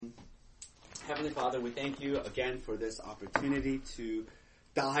Heavenly Father, we thank you again for this opportunity to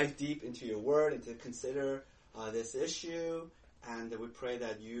dive deep into your word and to consider this issue. And we pray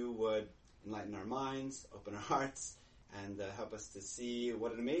that you would enlighten our minds, open our hearts, and help us to see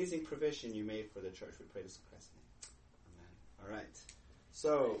what an amazing provision you made for the church. We pray this in Christ's name. Amen. All right.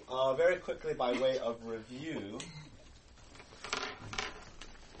 So, very quickly by way of review,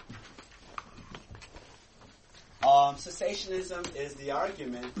 cessationism is the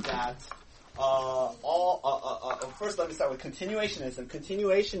argument that first let me start with continuationism.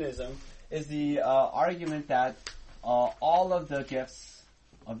 Continuationism is the argument that all of the gifts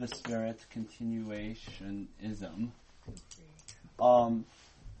of the Spirit, continuationism,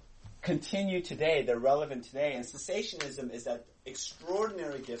 continue today, they're relevant today. And cessationism is that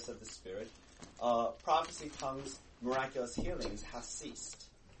extraordinary gifts of the Spirit, prophecy, tongues, miraculous healings, have ceased.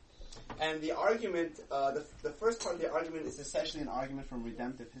 And the argument, the first part of the argument is essentially an argument from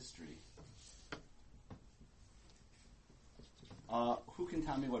redemptive history. Who can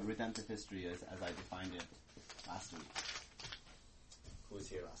tell me what redemptive history is as I defined it last week? Who was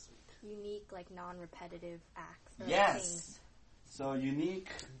here last week? Unique, like non-repetitive acts. Yes. Things. So unique,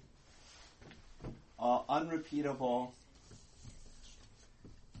 unrepeatable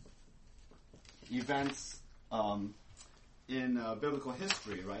events in biblical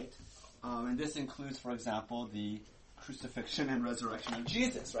history, right? And this includes, for example, the crucifixion and resurrection of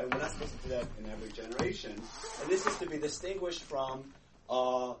Jesus, right? We're not supposed to do that in every generation. And this is to be distinguished from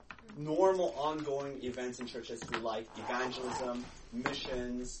normal ongoing events in church history like evangelism,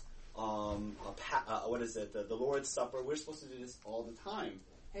 missions, the Lord's Supper. We're supposed to do this all the time.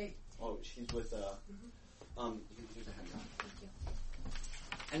 Hey, she's with, you can use a hand now. Thank you.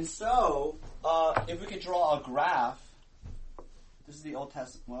 And so, if we could draw a graph, this is the Old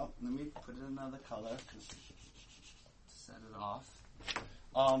Testament. Well, let me put it in another color to set it off.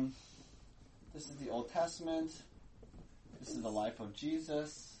 This is the Old Testament. This is the life of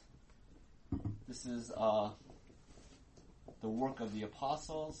Jesus. This is the work of the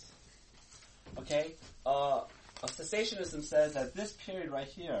apostles. Okay? Cessationism says that this period right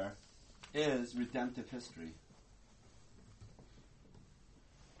here is redemptive history.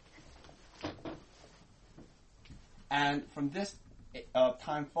 And from this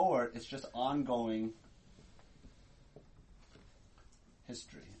time forward, it's just ongoing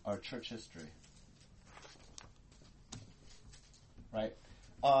history, or church history. Right?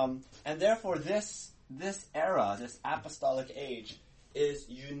 And therefore this era, this apostolic age, is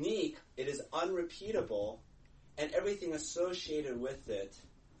unique, it is unrepeatable, and everything associated with it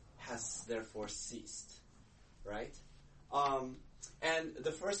has therefore ceased. Right? And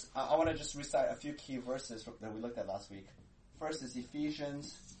the first, I want to just recite a few key verses that we looked at last week. First is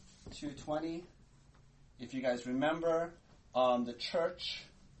Ephesians 2:20. If you guys remember, the church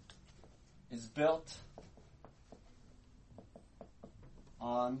is built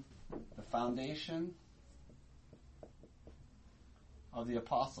on the foundation of the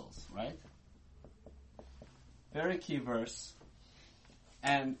apostles, right? Very key verse.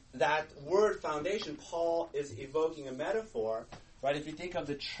 And that word foundation, Paul is evoking a metaphor, right? If you think of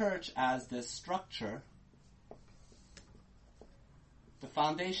the church as this structure, the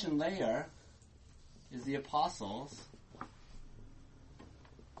foundation layer is the apostles.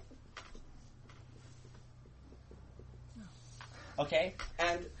 Okay?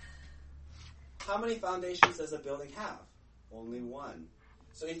 And how many foundations does a building have? Only one.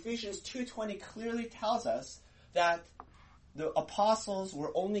 So Ephesians 2:20 clearly tells us that the apostles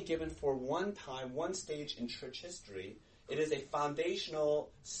were only given for one time, one stage in church history. It is a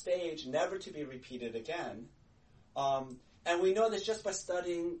foundational stage, never to be repeated again. And we know this just by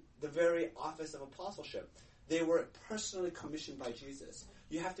studying the very office of apostleship. They were personally commissioned by Jesus.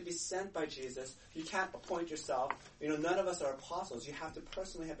 You have to be sent by Jesus. You can't appoint yourself. None of us are apostles. You have to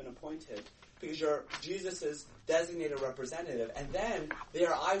personally have been appointed because you're Jesus' designated representative. And then they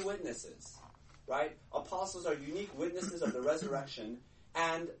are eyewitnesses, right? Apostles are unique witnesses of the resurrection.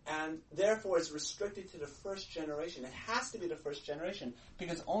 And therefore it's restricted to the first generation. It has to be the first generation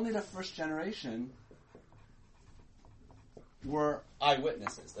because only the first generation were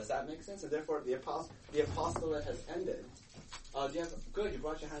eyewitnesses. Does that make sense? And therefore the apostolate has ended. Good, you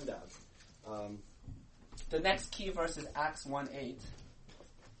brought your hand out. The next key verse is Acts 1:8,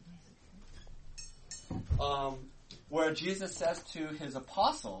 where Jesus says to his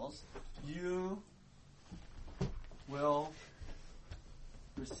apostles, you will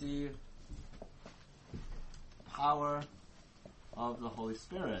receive power of the Holy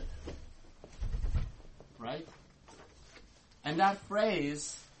Spirit. Right? And that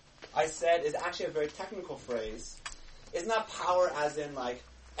phrase, I said, is actually a very technical phrase. It's not power as in like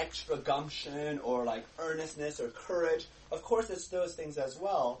extra gumption or like earnestness or courage. Of course, it's those things as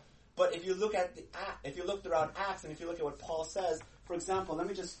well. But if you look at if you look throughout Acts, and if you look at what Paul says, for example, let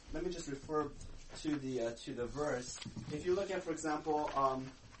me just refer to the verse. If you look at, for example,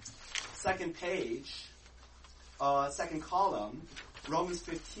 second page, second column, Romans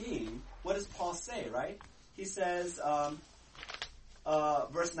 15. What does Paul say? Right? He says,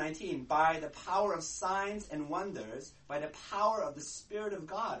 verse 19, by the power of signs and wonders, by the power of the Spirit of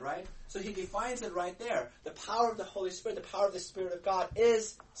God. Right? So he defines it right there. The power of the Holy Spirit, the power of the Spirit of God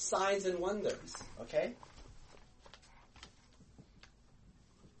is signs and wonders. Okay?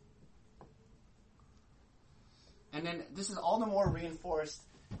 And then this is all the more reinforced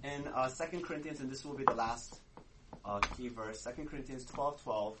in 2 Corinthians, and this will be the last key verse, 2 Corinthians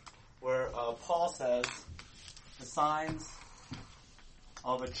 12:12, where Paul says the signs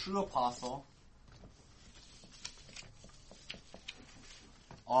of a true apostle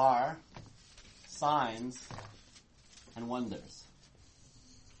are signs and wonders.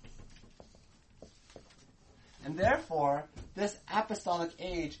 And therefore, this apostolic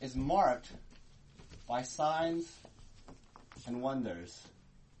age is marked by signs and wonders.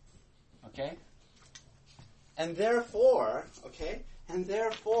 Okay? And therefore,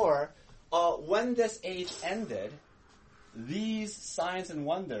 when this age ended, these signs and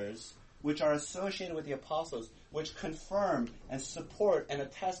wonders, which are associated with the apostles, which confirm and support and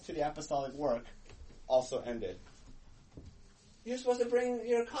attest to the apostolic work, also ended. You're supposed to bring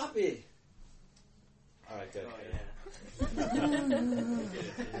your copy. All right, good.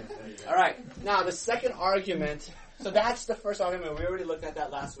 All right, now the second argument. So that's the first argument. We already looked at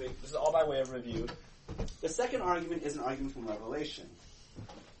that last week. This is all by way of review. The second argument is an argument from Revelation.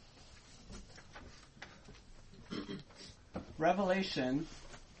 Revelation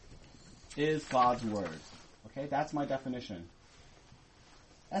is God's Word. Okay, that's my definition.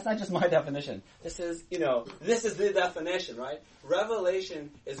 That's not just my definition. This is the definition, right?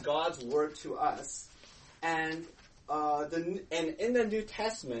 Revelation is God's Word to us. And in the New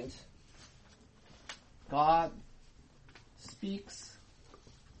Testament, God speaks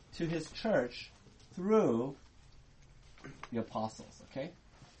to His church through the apostles, okay?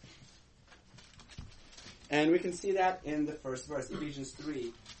 And we can see that in the first verse, Ephesians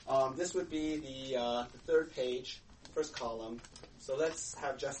 3. This would be the third page, first column. So let's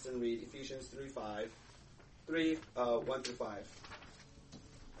have Justin read Ephesians 3:1 through 5.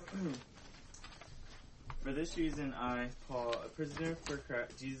 For this reason, I, Paul, a prisoner for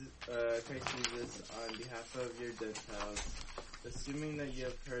Christ Jesus, on behalf of your Gentiles, assuming that you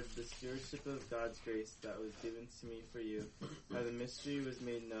have heard the stewardship of God's grace that was given to me for you, how the mystery was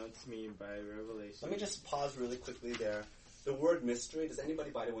made known to me by revelation. Let me just pause really quickly there. The word mystery, does anybody,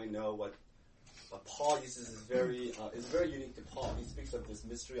 by the way, know what Paul uses is very unique to Paul. He speaks of this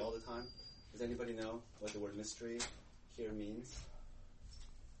mystery all the time. Does anybody know what the word mystery here means?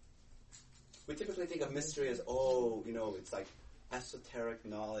 We typically think of mystery as, it's like esoteric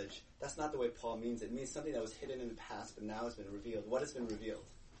knowledge. That's not the way Paul means it. It means something that was hidden in the past, but now has been revealed. What has been revealed?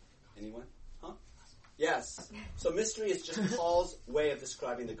 Anyone? Huh? Yes. So mystery is just Paul's way of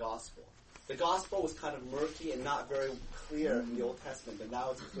describing the gospel. The gospel was kind of murky and not very clear in the Old Testament, but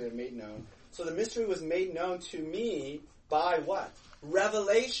now it's clear and made known. So the mystery was made known to me by what?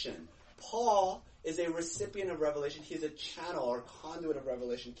 Revelation. Paul is a recipient of revelation. He's a channel or conduit of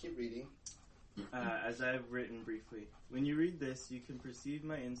revelation. Keep reading. As I have written briefly. When you read this, you can perceive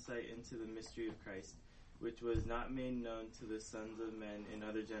my insight into the mystery of Christ, which was not made known to the sons of men in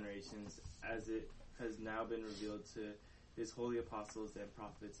other generations, as it has now been revealed to His holy apostles and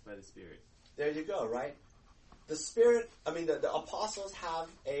prophets by the Spirit. There you go, right? The Spirit, the apostles have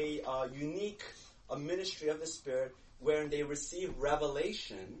a unique ministry of the Spirit wherein they receive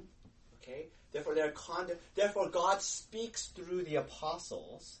revelation, okay? Therefore, God speaks through the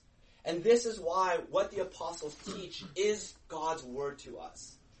apostles. And this is why what the apostles teach is God's word to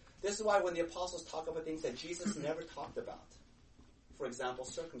us. This is why when the apostles talk about things that Jesus never talked about, for example,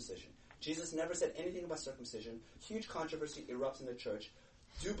 circumcision. Jesus never said anything about circumcision. Huge controversy erupts in the church.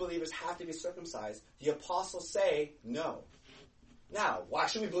 Do believers have to be circumcised? The apostles say no. Now, why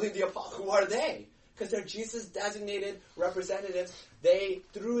should we believe the apostles? Who are they? Because they're Jesus-designated representatives.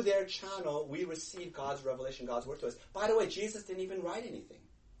 Through their channel, we receive God's revelation, God's word to us. By the way, Jesus didn't even write anything.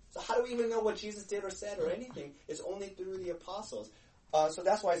 So how do we even know what Jesus did or said or anything? It's only through the apostles. So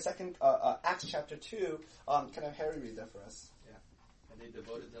that's why Acts chapter 2, can I have Harry read that for us? Yeah. And they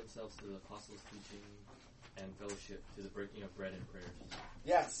devoted themselves to the apostles' teaching and fellowship, to the breaking of bread and prayers.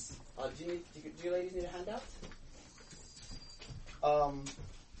 Yes. Do you ladies need a handout?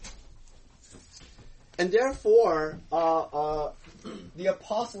 And therefore, the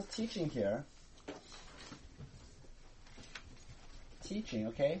apostles' teaching here,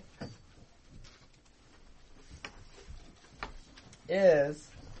 okay, is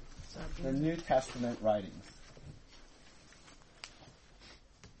the New Testament writings.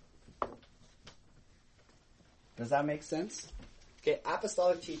 Does that make sense? Okay,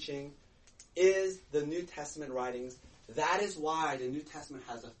 apostolic teaching is the New Testament writings. That is why the New Testament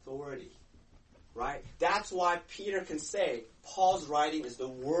has authority, right? That's why Peter can say Paul's writing is the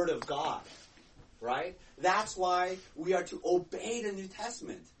Word of God, right? That's why we are to obey the New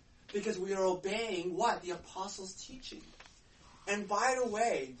Testament, because we are obeying what? The apostles' teaching. And by the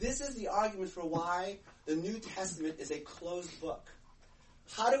way, this is the argument for why the New Testament is a closed book.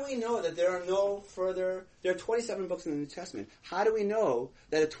 How do we know that there are 27 books in the New Testament. How do we know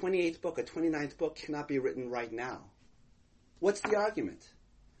that a 28th book, a 29th book cannot be written right now? What's the argument?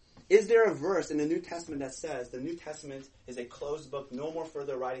 Is there a verse in the New Testament that says the New Testament is a closed book, no more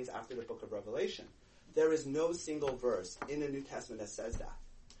further writings after the book of Revelation? There is no single verse in the New Testament that says that.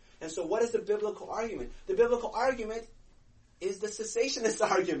 And so what is the biblical argument? The biblical argument is the cessationist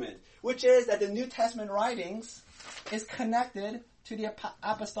argument, which is that the New Testament writings is connected to the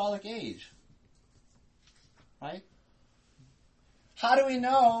apostolic age. Right? How do we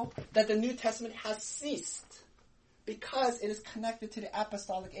know that the New Testament has ceased? Because it is connected to the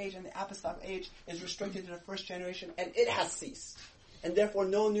apostolic age, and the apostolic age is restricted to the first generation, and it has ceased. And therefore,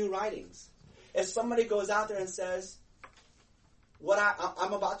 no new writings. If somebody goes out there and says,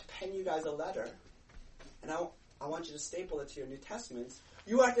 I'm about to pen you guys a letter, and I want you to staple it to your New Testament,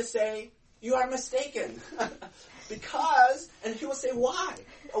 you have to say, you are mistaken. Because, and he will say, why?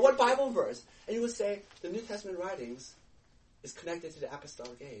 Or what Bible verse? And you will say, the New Testament writings is connected to the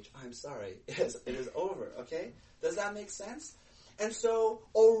apostolic age. I'm sorry. It is over, okay? Does that make sense? And so,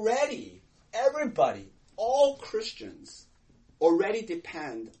 already, everybody, all Christians, already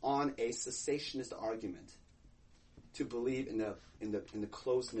depend on a cessationist argument to believe in the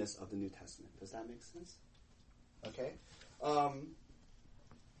closeness of the New Testament. Does that make sense? Okay?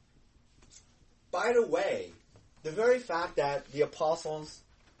 By the way, the very fact that the apostles'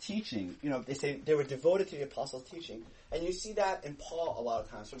 teaching, they say they were devoted to the apostles' teaching, and you see that in Paul a lot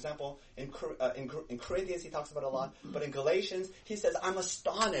of times. For example, in Corinthians he talks about it a lot, but in Galatians he says, I'm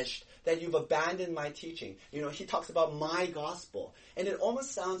astonished that you've abandoned my teaching. He talks about my gospel, and it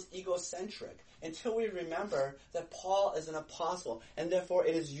almost sounds egocentric until we remember that Paul is an apostle, and therefore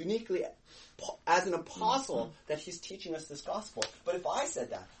it is uniquely as an apostle that he's teaching us this gospel. But if I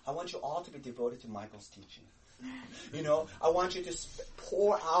said that, I want you all to be devoted to Michael's teaching. I want you to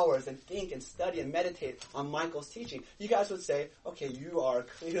pour hours and think and study and meditate on Michael's teaching. You guys would say, okay, you are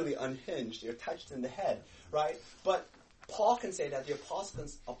clearly unhinged. You're touched in the head, right? But Paul can say that. The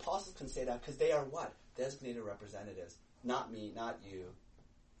apostles can say that because they are what? Designated representatives. Not me, not you.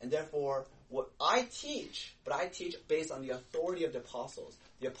 And therefore, what I teach, but I teach based on the authority of the apostles.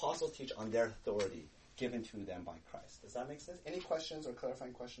 The apostles teach on their authority given to them by Christ. Does that make sense? Any questions or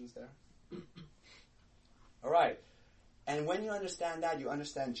clarifying questions there? All right. And when you understand that, you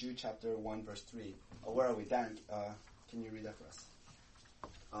understand Jude chapter 1, verse 3. Where are we, Dan? Can you read that for us?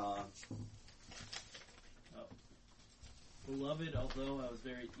 Beloved, although I was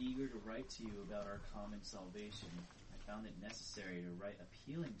very eager to write to you about our common salvation, I found it necessary to write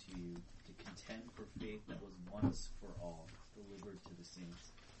appealing to you to contend for faith that was once for all delivered to the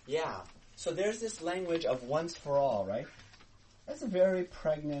saints. Yeah. So there's this language of once for all, right? That's a very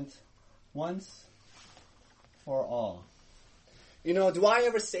pregnant once for all. Do I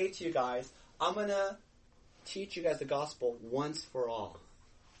ever say to you guys, I'm going to teach you guys the gospel once for all?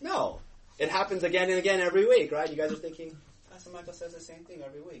 No. It happens again and again every week, right? You guys are thinking, Pastor Michael says the same thing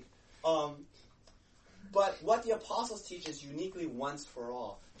every week. But what the apostles teach is uniquely once for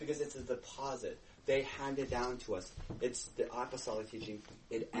all, because it's a deposit. They hand it down to us. It's the apostolic teaching.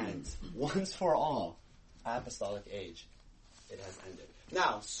 It ends. Once for all. Apostolic age. It has ended.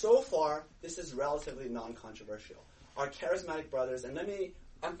 Now, so far, this is relatively non-controversial. Our charismatic brothers, and let me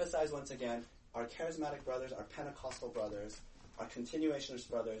emphasize once again, our charismatic brothers, our Pentecostal brothers, our continuationist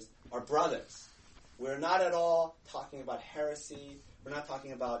brothers are brothers. We're not at all talking about heresy. We're not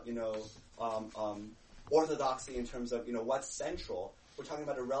talking about, orthodoxy in terms of, what's central. We're talking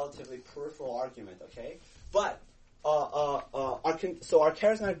about a relatively peripheral argument, okay? But, our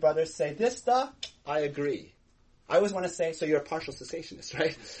charismatic brothers say, this stuff, I agree. I always want to say, so you're a partial cessationist,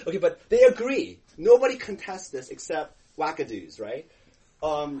 right? Okay, but they agree. Nobody contests this except wackadoos, right?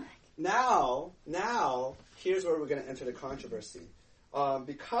 Now, here's where we're going to enter the controversy.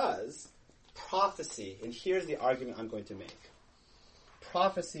 Because prophecy, and here's the argument I'm going to make.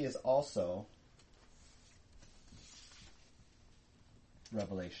 Prophecy is also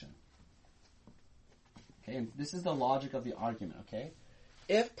revelation. Okay, and this is the logic of the argument, okay?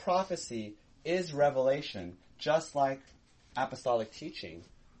 If prophecy is revelation, just like apostolic teaching,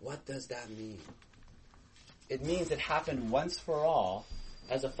 what does that mean? It means it happened once for all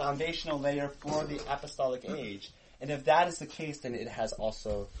as a foundational layer for the apostolic age. And if that is the case, then it has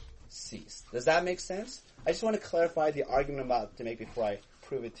also ceased. Does that make sense? I just want to clarify the argument I'm about to make before I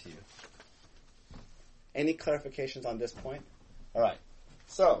prove it to you. Any clarifications on this point? All right.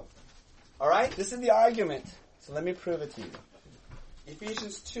 So, all right, this is the argument. So let me prove it to you.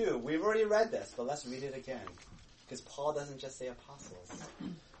 Ephesians 2, we've already read this, but let's read it again. Because Paul doesn't just say apostles.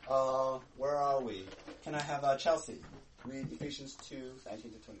 Where are we? Can I have Chelsea read Ephesians 2,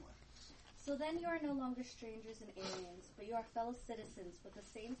 19 to 21. So then you are no longer strangers and aliens, but you are fellow citizens with the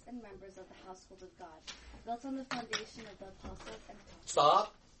saints and members of the household of God, built on the foundation of the apostles and prophets.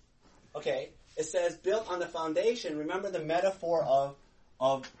 Stop. Okay. It says built on the foundation. Remember the metaphor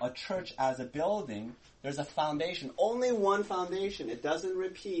of a church as a building. There's a foundation. Only one foundation. It doesn't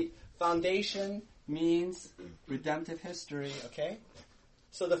repeat. Foundation means redemptive history, okay?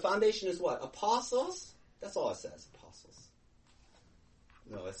 So the foundation is what? Apostles? That's all it says, apostles.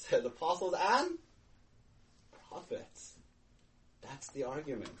 No, it says apostles and prophets. That's the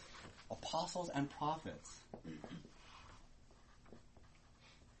argument. Apostles and prophets.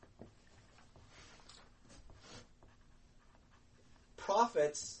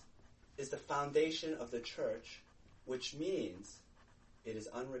 Prophets is the foundation of the church, which means it is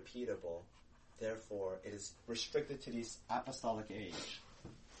unrepeatable. Therefore, it is restricted to the apostolic age,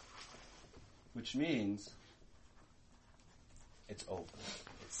 which means it's over.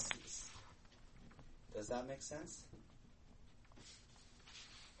 It's ceased. Does that make sense?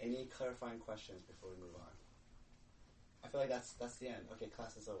 Any clarifying questions before we move on? I feel like that's the end. Okay,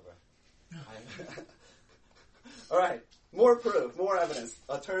 class is over. All right, more proof, more evidence.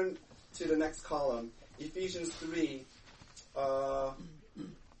 I'll turn to the next column, Ephesians 3.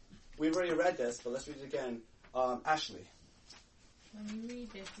 We've already read this, but let's read it again. Ashley. When you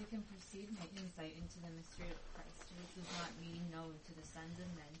read this, you can perceive my insight into the mystery of Christ, which was not made known to the sons of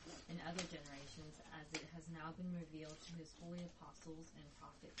men in other generations, as it has now been revealed to his holy apostles and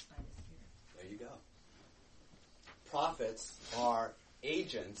prophets by the Spirit. There you go. Prophets are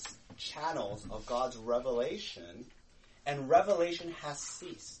agents, channels of God's revelation, and revelation has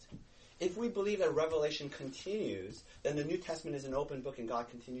ceased. If we believe that revelation continues, then the New Testament is an open book and God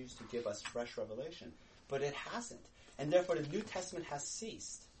continues to give us fresh revelation. But it hasn't. And therefore the New Testament has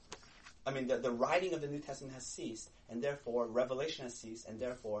ceased. I mean, the writing of the New Testament has ceased, and therefore revelation has ceased, and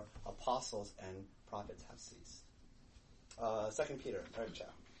therefore apostles and prophets have ceased. 2 Peter, Eric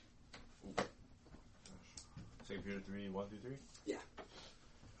Chow. 2 Peter 3, 1 through 3? Yeah.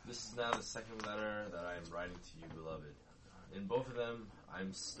 This is now the second letter that I am writing to you, beloved. In both of them,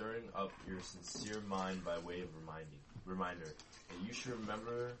 I'm stirring up your sincere mind by way of reminder that you should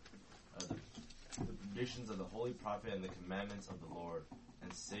remember the predictions of the holy prophet and the commandments of the Lord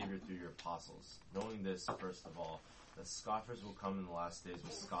and Savior through your apostles. Knowing this, first of all, that scoffers will come in the last days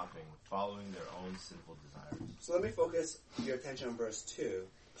with scoffing, following their own sinful desires. So let me focus your attention on verse 2.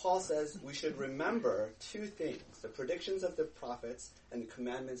 Paul says we should remember two things, the predictions of the prophets and the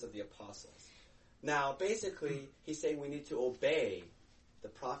commandments of the apostles. Now, basically, he's saying we need to obey the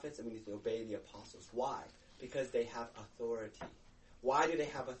prophets and we need to obey the apostles. Why? Because they have authority. Why do they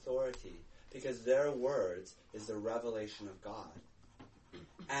have authority? Because their words is the revelation of God.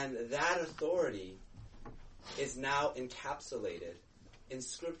 And that authority is now encapsulated,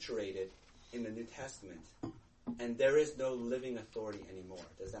 inscripturated in the New Testament. And there is no living authority anymore.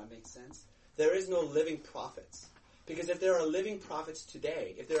 Does that make sense? There is no living prophets. Because if there are living prophets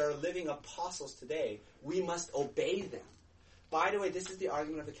today, if there are living apostles today, we must obey them. By the way, this is the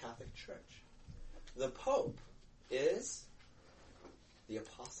argument of the Catholic Church. The Pope is the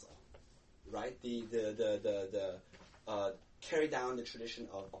apostle, right? The carry down the tradition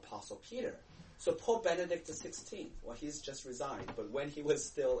of Apostle Peter. So Pope Benedict XVI, well, he's just resigned, but when he was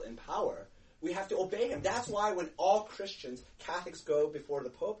still in power, we have to obey him. That's why when all Christians, Catholics, go before the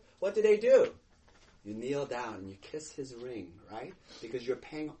Pope, what do? You kneel down and you kiss his ring, right? Because you're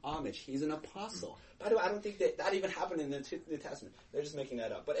paying homage. He's an apostle. By the way, I don't think that even happened in the New Testament. They're just making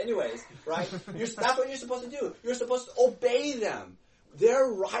that up. But anyways, right? That's what you're supposed to do. You're supposed to obey them. Their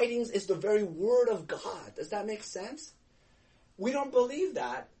writings is the very word of God. Does that make sense? We don't believe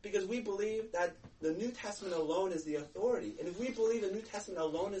that because we believe that the New Testament alone is the authority. And if we believe the New Testament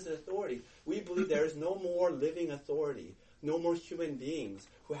alone is the authority, we believe there is no more living authority, no more human beings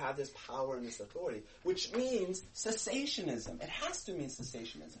who have this power and this authority, which means cessationism. It has to mean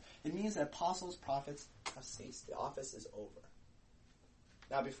cessationism. It means that apostles, prophets have ceased. The office is over.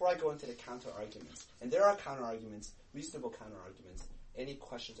 Now, before I go into the counter-arguments, and there are counter-arguments, reasonable counter-arguments, any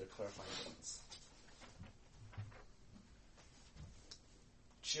questions or clarifying points?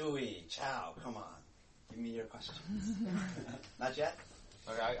 Chewy, Chow, come on. Give me your questions. Not yet?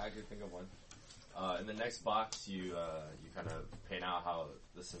 Okay, I could think of one. In the next box, you kind of paint out how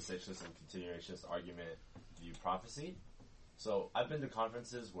the cessationist and continuationist argument view prophecy. So I've been to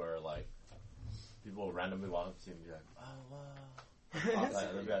conferences where like people will randomly walk up to you and be like, "Oh,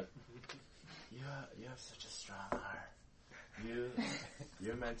 wow," they'll be like, "You have such a strong heart.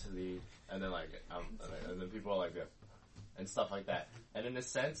 You're meant to lead," and then and then people are like, and stuff like that. And in a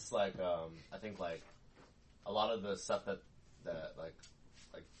sense, like I think like a lot of the stuff that like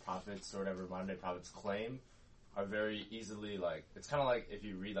prophets or whatever modern day prophets claim are very easily like, it's kind of like if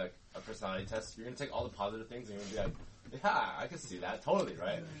you read like a personality test, you're gonna take all the positive things and you're gonna be like, yeah, I can see that totally,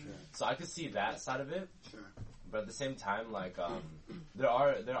 right? Sure. So I could see that side of it. Sure. But at the same time, like there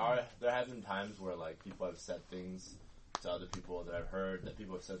have been times where like people have said things to other people that I've heard, that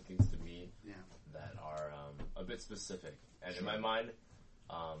people have said things to me that are a bit specific. And in my mind,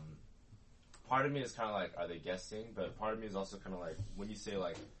 part of me is kind of like, are they guessing? But part of me is also kind of like, when you say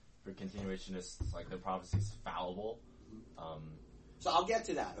like, for continuationists, like the prophecy is fallible. So I'll get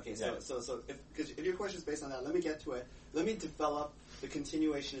to that. Okay, Yeah. so if your question is based on that, let me get to it. Let me develop the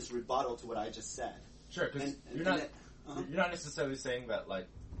continuationist rebuttal to what I just said. Sure, because you're not necessarily saying that like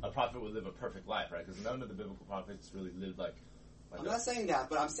a prophet would live a perfect life, right? Because none of the biblical prophets really lived like I'm not saying that,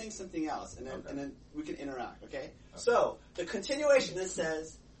 but I'm saying something else, and then Okay. and then we can interact. Okay? So the continuationist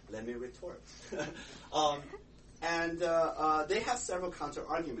says, "Let me retort," and they have several counter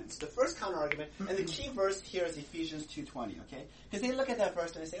arguments. The first counter argument, and the key verse here is Ephesians 2:20. Okay? Because they look at that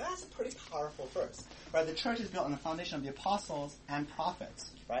verse and they say, "That's a pretty powerful verse." Right? The church is built on the foundation of the apostles and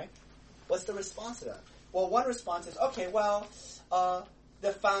prophets. Right? What's the response to that? Well, one response is, okay, well,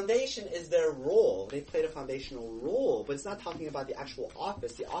 the foundation is their role. They played a foundational role, but it's not talking about the actual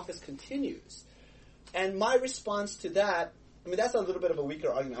office. The office continues. And my response to that, I mean, that's a little bit of a weaker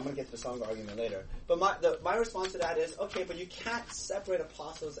argument. I'm going to get to the stronger argument later. But my response to that is, okay, but you can't separate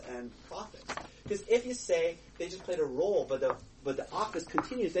apostles and prophets. Because if you say they just played a role, but the office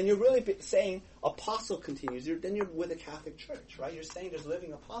continues, then you're really saying apostle continues. Then you're with the Catholic Church, right? You're saying there's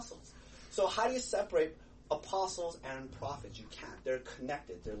living apostles. So how do you separate apostles and prophets? You can't. They're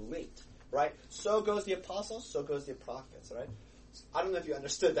connected. They're linked, right? So goes the apostles, so goes the prophets, right? I don't know if you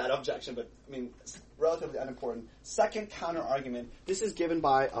understood that objection, but I mean, it's relatively unimportant. Second counter argument. This is given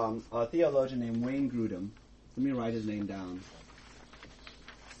by a theologian named Wayne Grudem. Let me write his name down.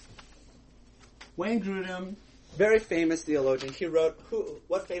 Wayne Grudem, very famous theologian. He wrote,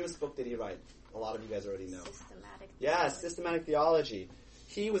 what famous book did he write? A lot of you guys already know. Systematic Theology.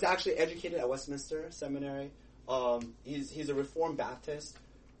 He was actually educated at Westminster Seminary. He's a Reformed Baptist.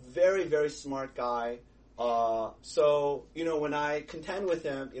 Very, very smart guy. So, when I contend with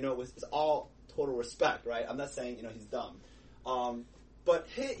him, with all total respect, right? I'm not saying, he's dumb. But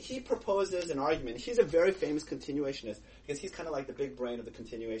he proposes an argument. He's a very famous continuationist because he's kind of like the big brain of the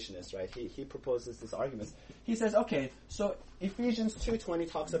continuationists, right? He proposes this argument. He says, okay, so Ephesians 2:20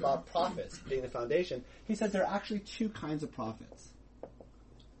 talks about prophets being the foundation. He says there are actually two kinds of prophets.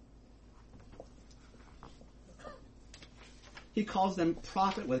 He calls them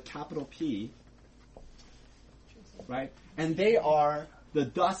prophet with capital P, right? And they are the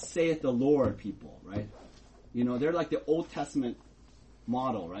thus saith the Lord people, right? They're like the Old Testament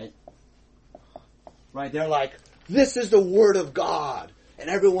model, right? Right? They're like, this is the word of God, and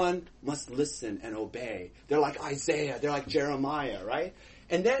everyone must listen and obey. They're like Isaiah, they're like Jeremiah, right?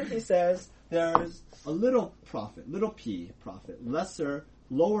 And then he says there's a little prophet, little p prophet, lesser,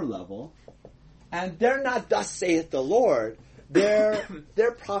 lower level, and they're not thus saith the Lord.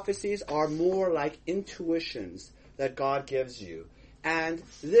 Their prophecies are more like intuitions that God gives you. And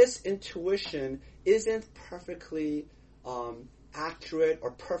this intuition isn't perfectly accurate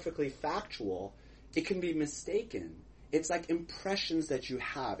or perfectly factual. It can be mistaken. It's like impressions that you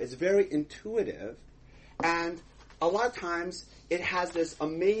have. It's very intuitive. And a lot of times it has this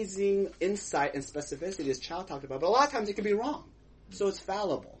amazing insight and specificity, as Chow talked about. But a lot of times it can be wrong. So it's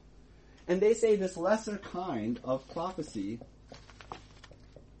fallible. And they say this lesser kind of prophecy,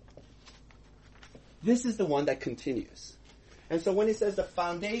 this is the one that continues. And so when he says the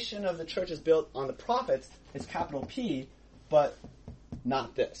foundation of the church is built on the prophets, it's capital P, but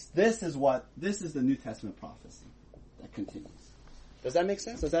not this. This is the New Testament prophecy that continues. Does that make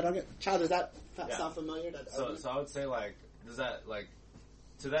sense? Does that sound familiar? So I would say does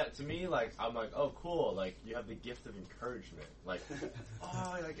that to me, I'm like, oh, cool, you have the gift of encouragement,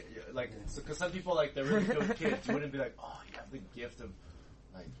 because some people, they're really good kids, you wouldn't be like, oh, you have the gift of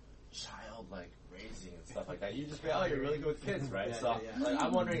like child like raising and stuff like that. You just be, oh, you're really good with kids, right? Yeah, so yeah. like,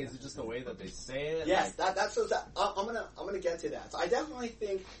 I'm wondering, is it just the way that they say it? Yes, Like, that's what I'm gonna get to that. So I definitely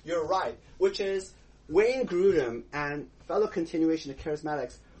think you're right, which is Wayne Grudem and fellow continuation of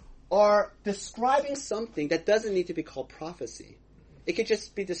charismatics are describing something that doesn't need to be called prophecy. It could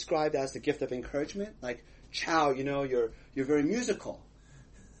just be described as the gift of encouragement, like, Chow, you're very musical,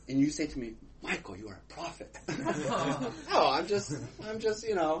 and you say to me, Michael, you are a prophet. No, I'm just,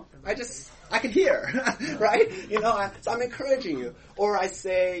 I can hear, right? So I'm encouraging you. Or I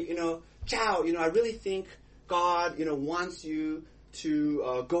say, Chow, I really think God, wants you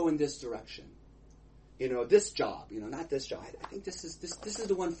to go in this direction. This job, not this job. I think this is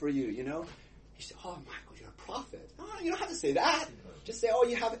the one for you, You say, oh, Michael, you're a prophet. No, you don't have to say that. Just say, oh,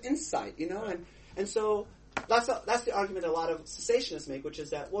 you have insight, and so that's the argument that a lot of cessationists make, which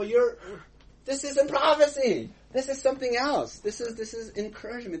is that, well, this isn't prophecy. This is something else. This is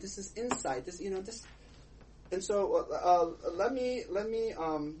encouragement. This is insight. This. And so let me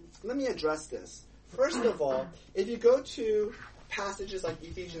address this. First of all, if you go to passages like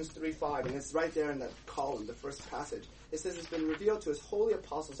Ephesians 3:5, and it's right there in that column, the first passage, it says it's been revealed to his holy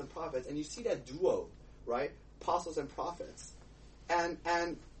apostles and prophets, and you see that duo, right? Apostles and prophets. And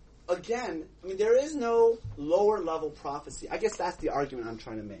again, there is no lower level prophecy. I guess that's the argument I'm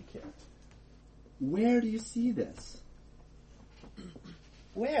trying to make here. Where do you see this?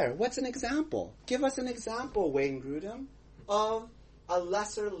 Where? What's an example? Give us an example, Wayne Grudem, of a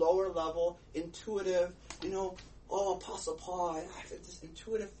lesser, lower level, intuitive, Apostle Paul, I have this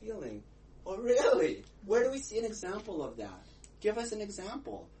intuitive feeling. Oh, really? Where do we see an example of that? Give us an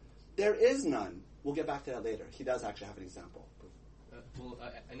example. There is none. We'll get back to that later. He does actually have an example.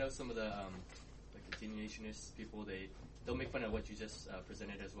 I know some of the continuationist people, they'll make fun of what you just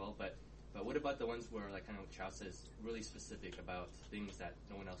presented as well, but what about the ones where, like kind of Chow says, really specific about things that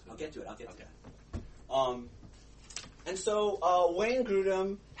no one else would I'll get to it. And so Wayne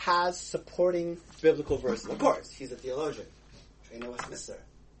Grudem has supporting biblical verses. Of course, he's a theologian. Trainer Westminster.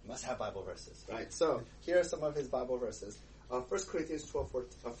 Must have Bible verses, right? So here are some of his Bible verses. 1 Corinthians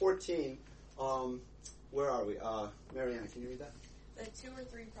 14. Where are we? Marianne, can you read that? Let 2 or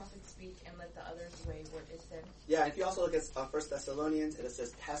 3 prophets speak, and let the others weigh what is said. Yeah, if you also look at 1 Thessalonians, it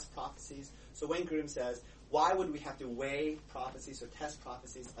says test prophecies. So Wayne Grudem says, why would we have to weigh prophecies or test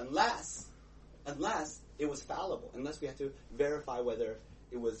prophecies unless it was fallible, unless we had to verify whether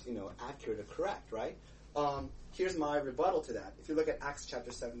it was, accurate or correct, right? Here's my rebuttal to that. If you look at Acts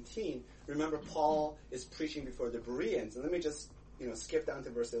chapter 17, remember Paul is preaching before the Bereans, and let me just, skip down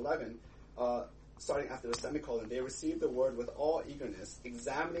to verse 11. Starting after the semicolon, they received the word with all eagerness,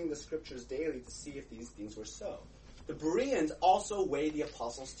 examining the scriptures daily to see if these things were so. The Bereans also weigh the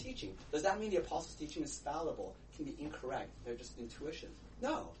apostles' teaching. Does that mean the apostles' teaching is fallible? It can be incorrect. They're just intuition.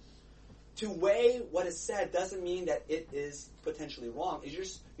 No. To weigh what is said doesn't mean that it is potentially wrong.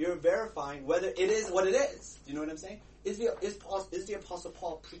 You're verifying whether it is what it is. Do you know what I'm saying? Is the Apostle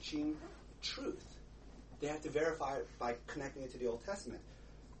Paul preaching truth? They have to verify it by connecting it to the Old Testament.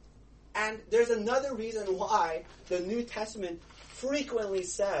 And there's another reason why the New Testament frequently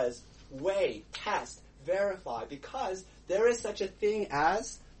says weigh, test, verify, because there is such a thing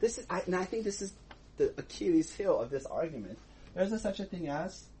as and I think this is the Achilles heel of this argument. There's such a thing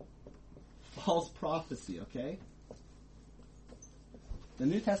as false prophecy, okay? The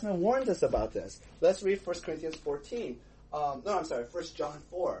New Testament warns us about this. Let's read 1 Corinthians 14. 1 John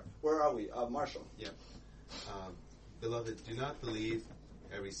 4. Where are we? Marshall. Yeah. Beloved, do not believe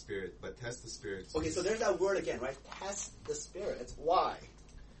every spirit, but test the spirits. Okay, so there's that word again, right? Test the spirits. Why?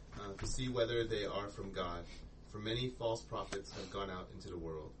 To see whether they are from God. For many false prophets have gone out into the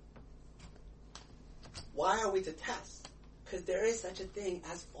world. Why are we to test? Because there is such a thing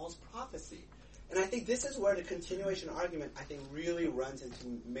as false prophecy. And I think this is where the continuation argument, I think, really runs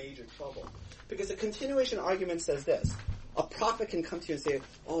into major trouble. Because the continuation argument says this. A prophet can come to you and say,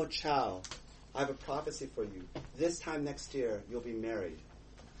 oh, Chow, I have a prophecy for you. This time next year, you'll be married.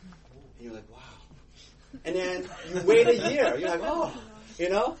 And you're like, wow. And then you wait a year. You're like, oh,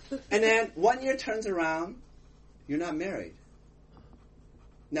 And then 1 year turns around, you're not married.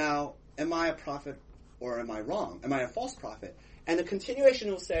 Now, am I a prophet or am I wrong? Am I a false prophet? And the continuation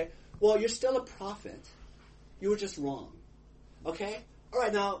will say, well, you're still a prophet. You were just wrong. Okay? All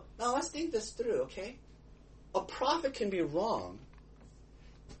right, now let's think this through, okay? A prophet can be wrong.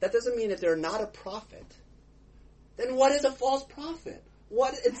 That doesn't mean that they're not a prophet. Then what is a false prophet?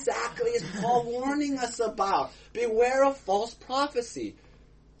 What exactly is Paul warning us about? Beware of false prophecy.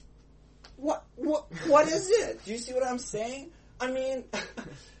 What is it? Do you see what I'm saying? I mean,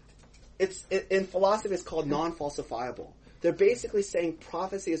 in philosophy it's called non-falsifiable. they're basically saying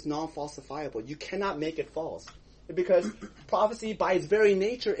prophecy is non-falsifiable. You cannot make it false. Because prophecy, by its very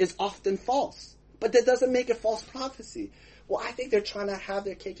nature, is often false. But that doesn't make it false prophecy. Well, I think they're trying to have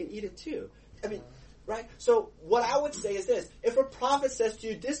their cake and eat it too. I mean, right? So what I would say is this. If a prophet says to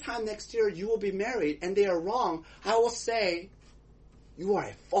you, this time next year you will be married, and they are wrong, I will say, you are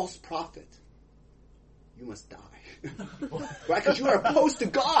a false prophet. You must die. Right? Because you are opposed to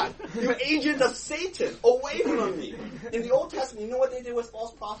God. You're agent of Satan. Away from me. In the Old Testament, you know what they did with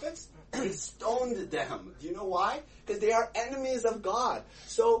false prophets? They stoned them. Do you know why? Because they are enemies of God.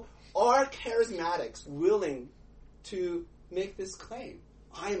 So are charismatics willing to make this claim?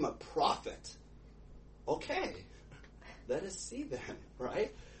 I am a prophet. Okay. Let us see then,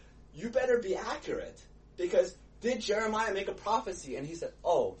 right? You better be accurate. Because did Jeremiah make a prophecy? And he said,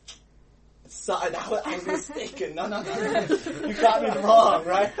 oh, I was mistaken. No. You got me wrong,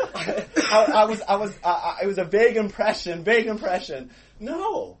 right? It was a vague impression.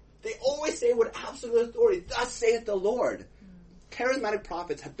 No. They always say with absolute authority, thus saith the Lord. Charismatic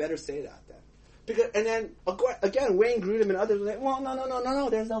prophets had better say that then. Because, and then, again, Wayne Grudem and others will say, well, no,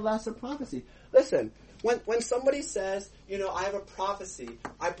 there's no lesser prophecy. Listen, when somebody says, I have a prophecy,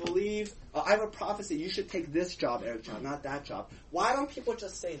 I believe, I have a prophecy, you should take this job, Eric John, not that job. Why don't people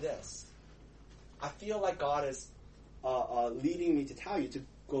just say this? I feel like God is leading me to tell you to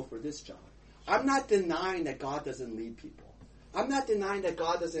go for this job. I'm not denying that God doesn't lead people. I'm not denying that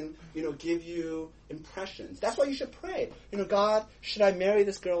God doesn't, give you impressions. That's why you should pray. God, should I marry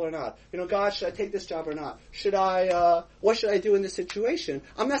this girl or not? God, should I take this job or not? What should I do in this situation?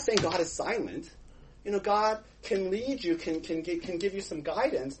 I'm not saying God is silent. God can lead you, can give you some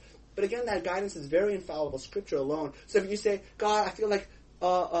guidance. But again, that guidance is very infallible, Scripture alone. So if you say, God, I feel like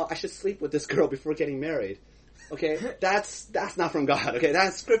I should sleep with this girl before getting married. Okay, that's not from God. Okay,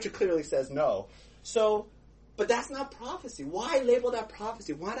 that Scripture clearly says no. So, but that's not prophecy. Why label that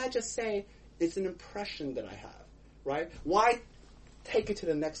prophecy? Why not just say it's an impression that I have, right? Why take it to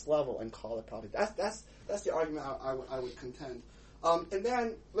the next level and call it prophecy? That's the argument I would contend. And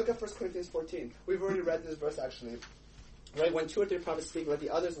then look at 1 Corinthians 14. We've already read this verse actually. Right? When 2 or 3 prophets speak, let the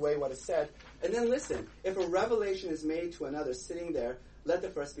others weigh what is said. And then listen, if a revelation is made to another sitting there, let the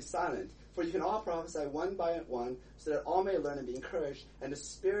first be silent. For you can all prophesy one by one, so that all may learn and be encouraged, and the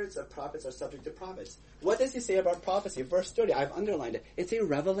spirits of prophets are subject to prophets. What does he say about prophecy? Verse 30, I've underlined it. It's a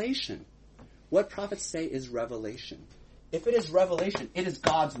revelation. What prophets say is revelation. If it is revelation, it is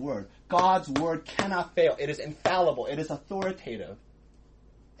God's word. God's word cannot fail. It is infallible. It is authoritative.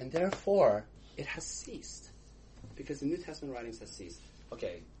 And therefore, it has ceased. Because the New Testament writings have ceased.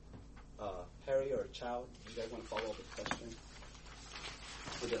 Okay, Harry or Chow, do you guys want to follow up with a question?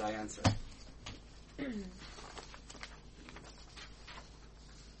 Or did I answer? Would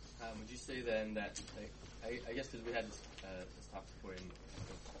you say then that, I guess because we had this talk before in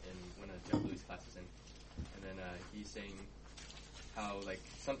one of Jeff Louis' classes, and then he's saying how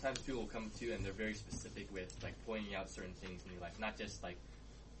sometimes people will come to you and they're very specific with pointing out certain things in your life, not just it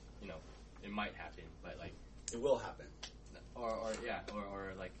might happen, but it will happen. Or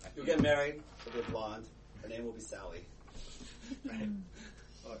you'll get married, you'll be blonde, her name will be Sally. Right.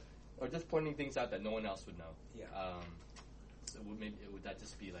 Or just pointing things out that no one else would know. Yeah. So would that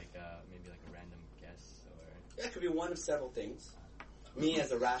just be maybe a random guess, or? Yeah, it could be one of several things. Me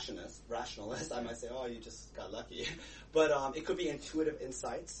as a rationalist, I might say, oh, you just got lucky. But it could be intuitive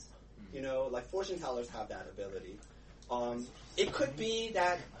insights. Fortune tellers have that ability. It could be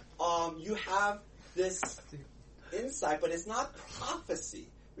that you have this insight, but it's not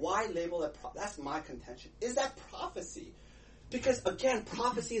prophecy. Why label it that's my contention. Is that prophecy? Because again,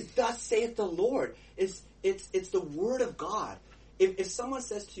 prophecy is thus saith the Lord. It's the word of God. If someone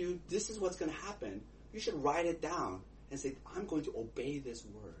says to you, this is what's going to happen, you should write it down and say, I'm going to obey this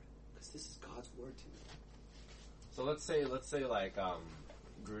word because this is God's word to me. So let's say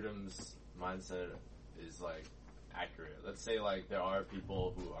Grudem's mindset is accurate. Let's say there are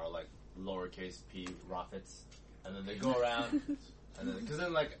people who are lowercase p prophets, and then they go around, and then because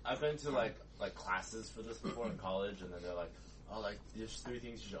then I've been to classes for this before in college, and then they're there's 3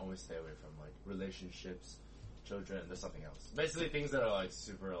 things you should always stay away from, relationships, children, and there's something else. Basically things that are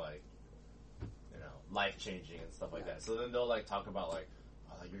super life changing and stuff like that. So then they'll talk about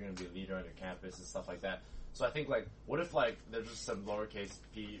you're gonna be a leader on your campus and stuff like that. So I think what if there's just some lowercase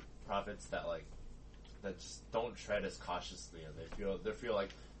p prophets that that just don't tread as cautiously, and they feel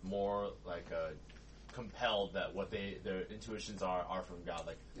more compelled that what their intuitions are from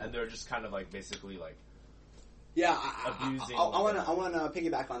God, and they're just kind of basically yeah, abusing. I want to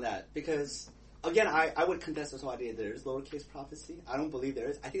piggyback on that because again, I would contest this whole idea that there is lowercase prophecy. I don't believe there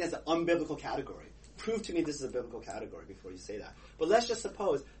is. I think that's an unbiblical category. prove to me this is a biblical category before you say that. But let's just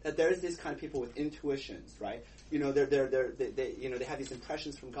suppose that there is these kind of people with intuitions, right? They have these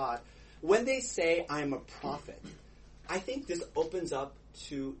impressions from God. When they say, I'm a prophet, I think this opens up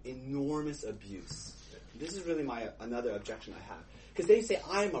to enormous abuse. This is really another objection I have. Because they say,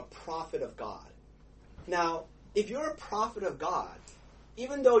 I'm a prophet of God. Now, if you're a prophet of God,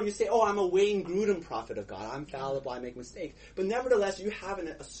 even though you say, I'm a Wayne Grudem prophet of God, I'm fallible, I make mistakes, but nevertheless, you have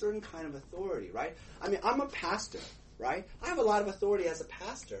a certain kind of authority, right? I mean, I'm a pastor, right? I have a lot of authority as a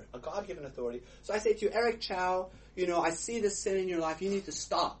pastor, a God-given authority. So I say to you, Eric Chow, I see this sin in your life, you need to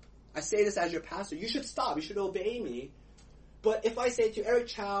stop. I say this as your pastor. You should stop. You should obey me. But if I say to you, Eric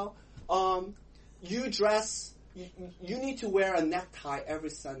Chow, you need to wear a necktie every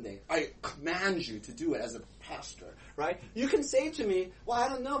Sunday. I command you to do it as a pastor, right? You can say to me, well, I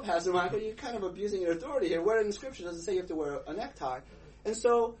don't know, Pastor Michael, you're kind of abusing your authority here. Where in the Scripture does it say you have to wear a necktie? And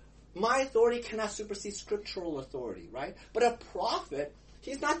so my authority cannot supersede scriptural authority, right? But a prophet,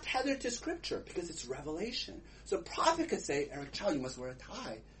 he's not tethered to Scripture because it's revelation. So a prophet could say, Eric Chow, you must wear a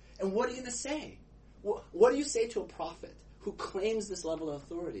tie. And what are you going to say? What do you say to a prophet who claims this level of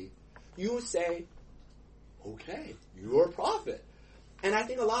authority? You say, okay, you're a prophet. And I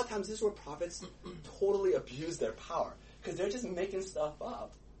think a lot of times this is where prophets totally abuse their power because they're just making stuff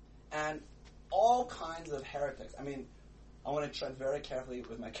up. And all kinds of heretics. I mean, I want to tread very carefully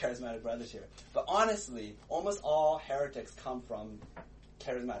with my charismatic brothers here. But honestly, almost all heretics come from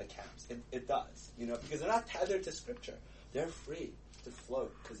charismatic camps. It does, because they're not tethered to Scripture. They're free to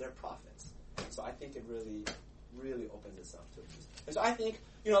float because they're prophets. So I think it really, really opens itself to abuse. And so I think,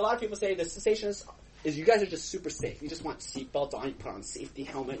 a lot of people say the cessationists is you guys are just super safe. You just want seatbelts on, you put on a safety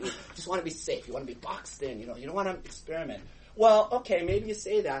helmet, you just want to be safe. You want to be boxed in, you don't want to experiment. Well, okay, maybe you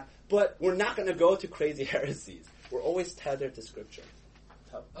say that, but we're not going to go to crazy heresies. We're always tethered to Scripture.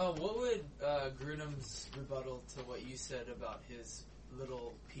 What would Grudem's rebuttal to what you said about his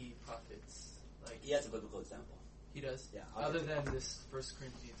little p prophets? Like, he has a biblical example. He does? Yeah. Other than this 1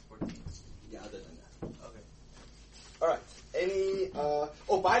 Corinthians 14? Yeah, other than that. Okay. All right.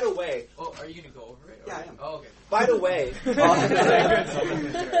 By the way. Oh, are you going to go over it? Yeah, I am. Oh, okay. By the way,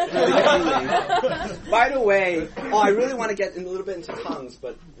 I really want to get a little bit into tongues,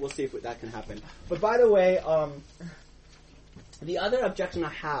 but we'll see if that can happen. But by the way, the other objection I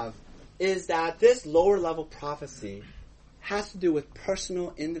have is that this lower level prophecy has to do with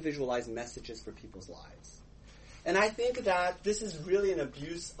personal, individualized messages for people's lives. And I think that this is really an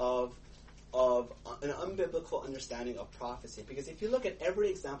abuse of an unbiblical understanding of prophecy. Because if you look at every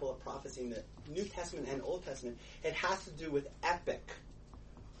example of prophecy in the New Testament and Old Testament, it has to do with epic,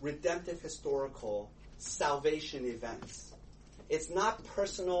 redemptive, historical, salvation events. It's not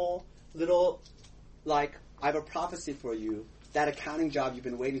personal, little, like, I have a prophecy for you, that accounting job you've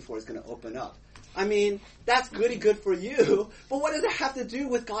been waiting for is going to open up. I mean, that's good for you, but what does it have to do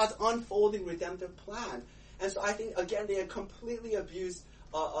with God's unfolding redemptive plan? And so I think, again, they have completely abused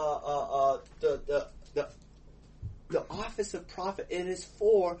the office of prophet. It is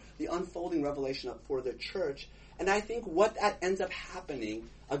for the unfolding revelation for the church. And I think what that ends up happening,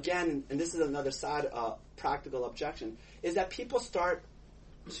 again, and this is another side practical objection, is that people start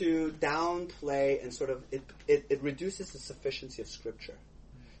to downplay and sort of, it reduces the sufficiency of Scripture.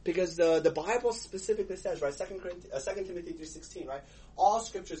 Because the Bible specifically says, right, 2 Timothy 3:16, right, all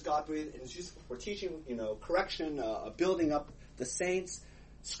Scripture is God-breathed and is useful for teaching, correction, building up the saints.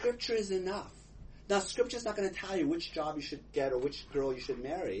 Scripture is enough. Now, Scripture is not going to tell you which job you should get or which girl you should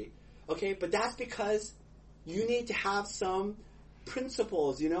marry, okay? But that's because you need to have some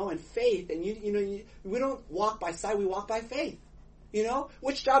principles, and faith. And we don't walk by sight; we walk by faith.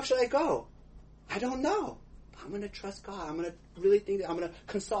 Which job should I go? I don't know. I'm going to trust God. I'm going to really think that I'm going to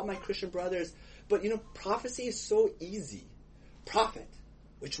consult my Christian brothers. But, prophecy is so easy. Prophet,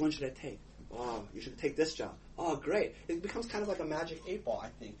 which one should I take? Oh, you should take this job. Oh, great. It becomes kind of like a magic 8-ball, I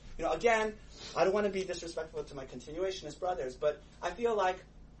think. Again, I don't want to be disrespectful to my continuationist brothers, but I feel like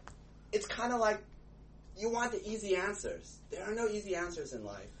it's kind of like you want the easy answers. There are no easy answers in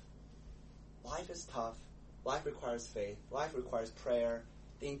life. Life is tough. Life requires faith. Life requires prayer,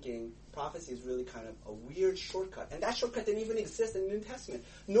 thinking. Prophecy is really kind of a weird shortcut. And that shortcut didn't even exist in the New Testament.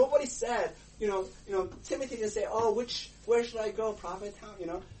 Nobody said, Timothy didn't say, where should I go, prophet?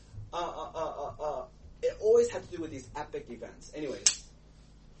 It always had to do with these epic events. Anyways,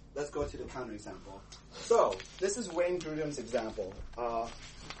 let's go to the counterexample. So, this is Wayne Grudem's example.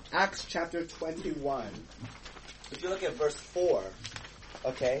 Acts chapter 21. If you look at verse 4,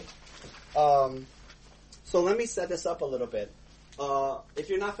 okay? So let me set this up a little bit. If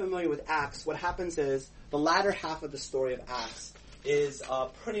you're not familiar with Acts, what happens is the latter half of the story of Acts is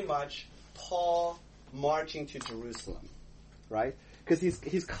pretty much Paul marching to Jerusalem, right? Because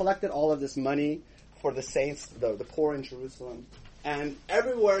he's collected all of this money for the saints, the poor in Jerusalem, and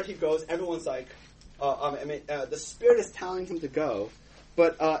everywhere he goes, everyone's like, the Spirit is telling him to go,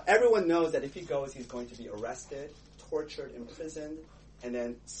 but everyone knows that if he goes, he's going to be arrested, tortured, imprisoned, and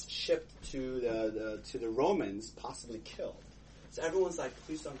then shipped to the Romans, possibly killed. So everyone's like,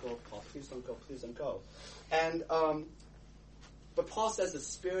 please don't go, Paul, please don't go, please don't go. And but Paul says the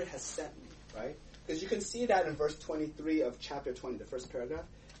Spirit has sent me, right? Because you can see that in verse 23 of chapter 20, the first paragraph.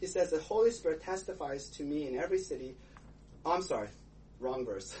 He says, the Holy Spirit testifies to me in every city. I'm sorry, wrong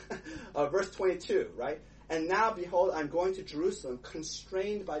verse. Verse 22, right? And now, behold, I'm going to Jerusalem,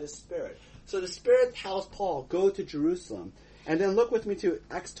 constrained by the Spirit. So the Spirit tells Paul, go to Jerusalem. And then look with me to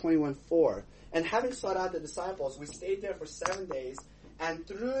Acts 21:4. And having sought out the disciples, we stayed there for 7 days. And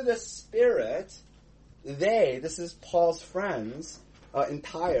through the Spirit, this is Paul's friends in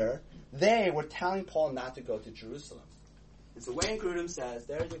Tyre, they were telling Paul not to go to Jerusalem. And so Wayne Grudem says,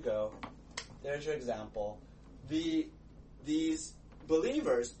 there you go. There's your example. These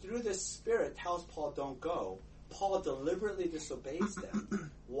believers, through the Spirit, tells Paul don't go. Paul deliberately disobeys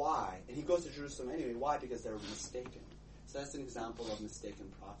them. Why? And he goes to Jerusalem anyway. Why? Because they were mistaken. So that's an example of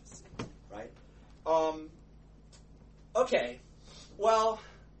mistaken prophecy, right? Okay. Well,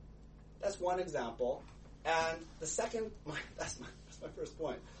 that's one example. And the second, that's my first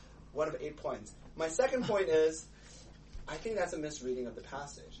point. One of 8 points. My second point is, I think that's a misreading of the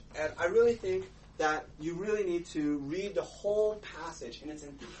passage. And I really think that you really need to read the whole passage in its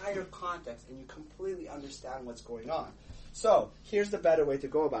entire context and you completely understand what's going on. So, here's the better way to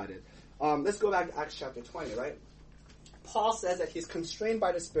go about it. Let's go back to Acts chapter 20, right? Paul says that he's constrained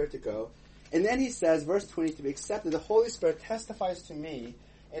by the Spirit to go. And then he says, verse 23, except that the Holy Spirit testifies to me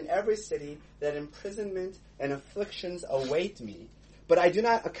in every city that imprisonment and afflictions await me. But I do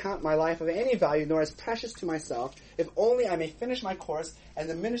not account my life of any value, nor as precious to myself, if only I may finish my course and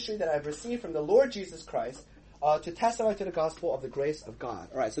the ministry that I've received from the Lord Jesus Christ to testify to the gospel of the grace of God.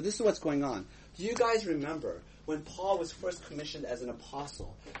 All right, so this is what's going on. Do you guys remember when Paul was first commissioned as an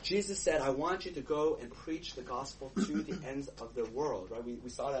apostle? Jesus said, I want you to go and preach the gospel to the ends of the world. Right? We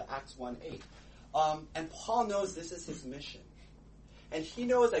saw that Acts 1:8. And Paul knows this is his mission. And he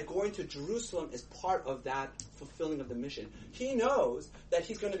knows that going to Jerusalem is part of that fulfilling of the mission. He knows that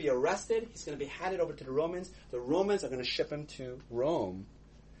he's going to be arrested. He's going to be handed over to the Romans. The Romans are going to ship him to Rome.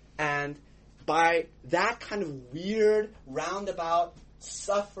 And by that kind of weird, roundabout,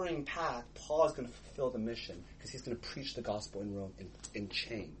 suffering path, Paul is going to fulfill the mission because he's going to preach the gospel in Rome in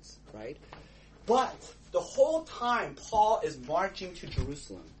chains, right? But the whole time, Paul is marching to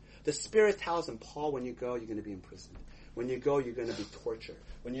Jerusalem. The Spirit tells him, Paul, when you go, you're going to be imprisoned. When you go, you're going to be tortured.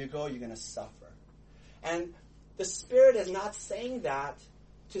 When you go, you're going to suffer. And the Spirit is not saying that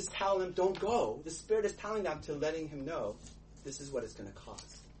to tell him, don't go. The Spirit is telling them to letting him know, this is what it's going to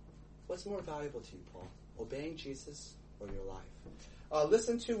cost. What's more valuable to you, Paul? Obeying Jesus or your life?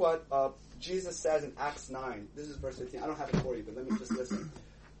 Listen to what Jesus says in Acts 9. This is verse 15. I don't have it for you, but let me just listen.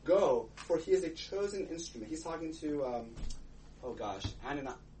 Go, for he is a chosen instrument. He's talking to,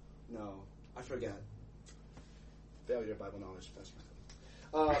 I forget. Failure Bible knowledge.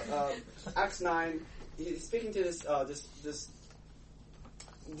 Acts 9. He's speaking to this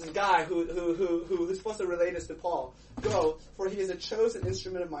guy who's supposed to relate this to Paul. Go, for he is a chosen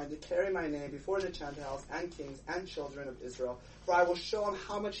instrument of mine to carry my name before the Gentiles and kings and children of Israel. For I will show him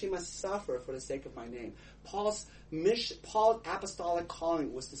how much he must suffer for the sake of my name. Paul's apostolic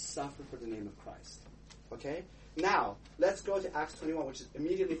calling was to suffer for the name of Christ. Okay? Now, let's go to Acts 21, which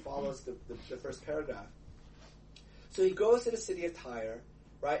immediately follows the first paragraph. So he goes to the city of Tyre,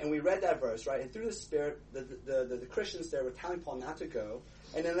 right? And we read that verse, right? And through the Spirit, the Christians there were telling Paul not to go.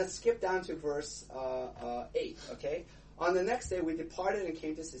 And then let's skip down to verse 8, okay? On the next day, we departed and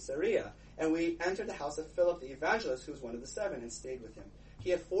came to Caesarea. And we entered the house of Philip the evangelist, who was one of the 7, and stayed with him. He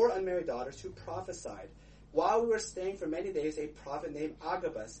had 4 unmarried daughters who prophesied. While we were staying for many days, a prophet named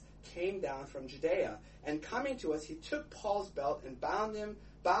Agabus came down from Judea. And coming to us, he took Paul's belt and bound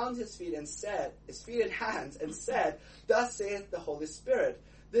his feet and hands, and said, Thus saith the Holy Spirit,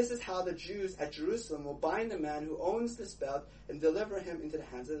 this is how the Jews at Jerusalem will bind the man who owns this belt and deliver him into the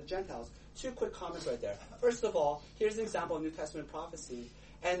hands of the Gentiles. 2 quick comments right there. First of all, here's an example of New Testament prophecy.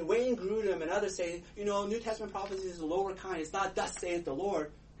 And Wayne Grudem and others say, New Testament prophecy is a lower kind. It's not, thus saith the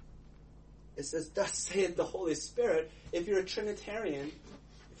Lord. It says, thus saith the Holy Spirit. If you're a Trinitarian,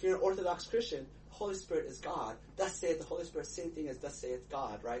 if you're an Orthodox Christian, the Holy Spirit is God. Thus saith the Holy Spirit, same thing as thus saith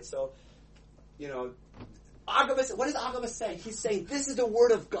God, right? So, Agabus, what is Agabus saying? He's saying, this is the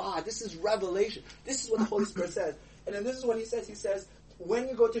Word of God. This is revelation. This is what the Holy Spirit says. And then this is what he says. He says, when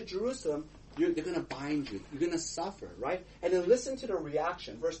you go to Jerusalem, they're going to bind you. You're going to suffer, right? And then listen to the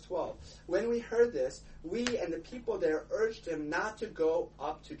reaction. Verse 12. When we heard this, we and the people there urged him not to go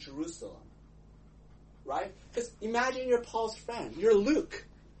up to Jerusalem. Right? Because imagine you're Paul's friend. You're Luke.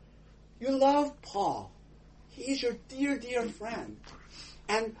 You love Paul. He's your dear, dear friend.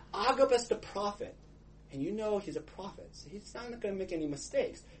 And Agabus the prophet, and you know he's a prophet, so he's not going to make any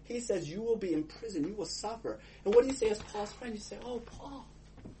mistakes. He says, you will be in prison, you will suffer. And what do you say as Paul's friend? You say, oh, Paul,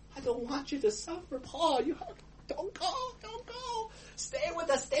 I don't want you to suffer. Paul, don't go. Stay with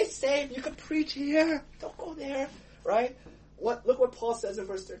us, stay safe. You can preach here. Don't go there, right? Look what Paul says in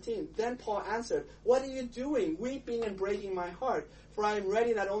verse 13. Then Paul answered, what are you doing, weeping and breaking my heart? For I am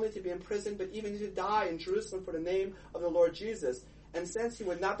ready not only to be in prison, but even to die in Jerusalem for the name of the Lord Jesus. And since he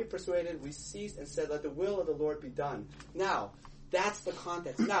would not be persuaded, we ceased and said, let the will of the Lord be done. Now, that's the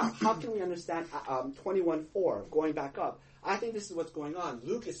context. Now, how can we understand 21:4, going back up? I think this is what's going on.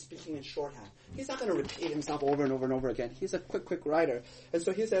 Luke is speaking in shorthand. He's not going to repeat himself over and over and over again. He's a quick writer. And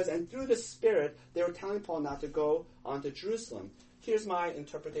so he says, and through the Spirit, they were telling Paul not to go on to Jerusalem. Here's my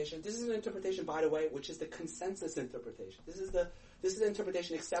interpretation. This is an interpretation, by the way, which is the consensus interpretation. This is the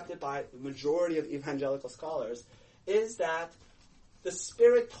interpretation accepted by the majority of evangelical scholars, is that the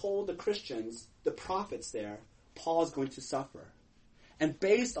Spirit told the Christians, the prophets there, Paul is going to suffer. And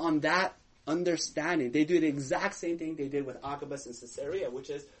based on that understanding, they do the exact same thing they did with Agabus in Caesarea, which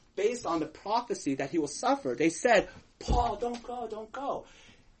is based on the prophecy that he will suffer. They said, Paul, don't go.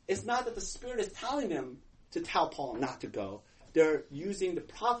 It's not that the Spirit is telling them to tell Paul not to go. They're using the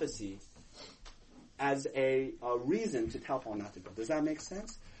prophecy as a reason to tell Paul not to go. Does that make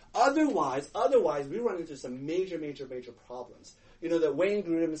sense? Otherwise, we run into some major problems. You know, that Wayne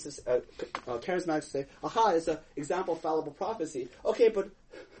Grudem, charismatics say, it's an example of fallible prophecy. Okay, but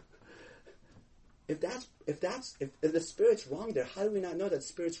if the Spirit's wrong there, how do we not know that the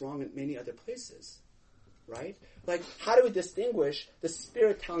Spirit's wrong in many other places? Right? Like, how do we distinguish the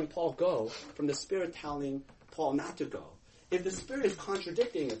Spirit telling Paul go from the Spirit telling Paul not to go? If the Spirit is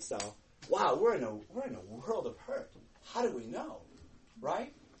contradicting itself, wow, we're in a world of hurt. How do we know?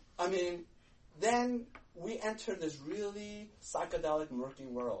 Right? I mean, then we enter this really psychedelic, murky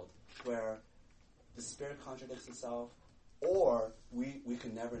world where the Spirit contradicts itself, or we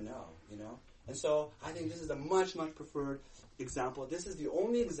can never know, you know? And so I think this is a much preferred example. This is the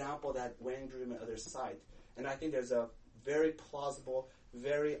only example that Wayne Grudem and others cite, and I think there's a very plausible,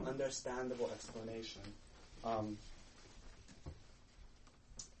 very understandable explanation.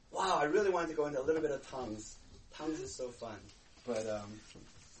 Wow, I really wanted to go into a little bit of tongues. Tongues is so fun. But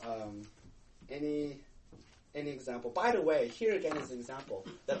any example? By the way, here again is an example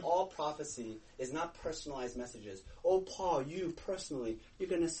that all prophecy is not personalized messages. Oh, Paul, you personally, you're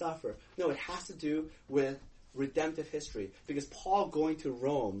going to suffer. No, it has to do with redemptive history. Because Paul going to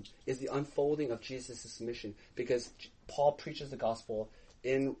Rome is the unfolding of Jesus' mission. Because Paul preaches the gospel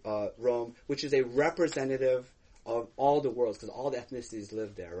in Rome, which is a representative of all the worlds, because all the ethnicities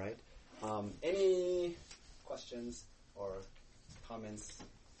live there, right? Any questions or comments?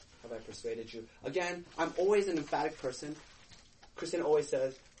 Have I persuaded you? Again, I'm always an emphatic person. Kristen always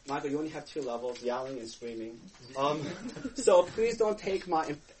says, Michael, you only have 2 levels, yelling and screaming. So please don't take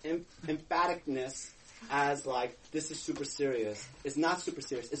my emphaticness as like, this is super serious. It's not super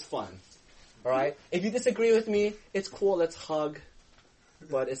serious. It's fun. All right? If you disagree with me, it's cool. Let's hug.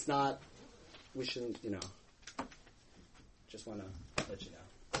 But it's not, we shouldn't, just want to let you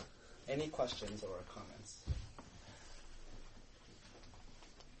know. Any questions or comments?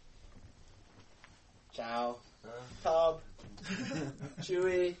 Ciao. Tub.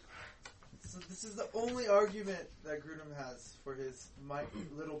 Chewy. So this is the only argument that Grudem has for his My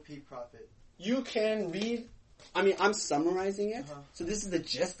Little P Prophet. You can read, I'm summarizing it. So this is the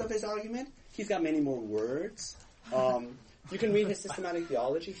gist of his argument. He's got many more words. You can read his systematic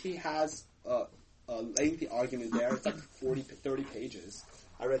theology. He has a lengthy argument there. It's like 30 pages.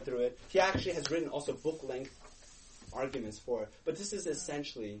 I read through it. He actually has written also book-length arguments for it. But this is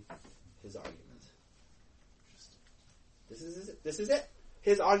essentially his argument. This is it.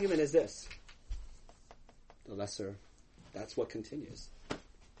 His argument is this. The lesser, that's what continues.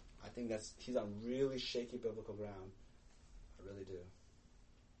 I think he's on really shaky biblical ground. I really do.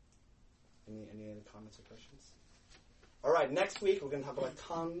 Any other comments or questions? All right, next week we're going to talk about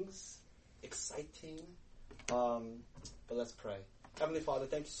tongues. Exciting. But let's pray. Heavenly Father,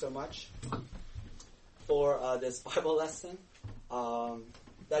 thank you so much for this Bible lesson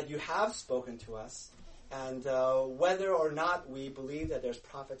that you have spoken to us. And whether or not we believe that there's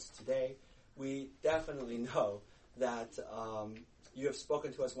prophets today, we definitely know that you have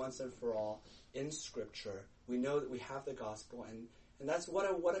spoken to us once and for all in Scripture. We know that we have the gospel, and And that's what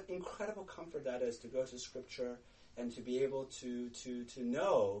an incredible comfort that is, to go to Scripture and to be able to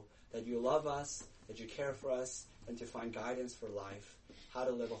know that you love us, that you care for us, and to find guidance for life, how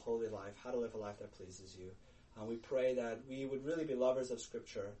to live a holy life, how to live a life that pleases you. We pray that we would really be lovers of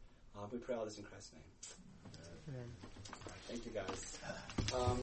Scripture. We pray all this in Christ's name. Thank you, guys.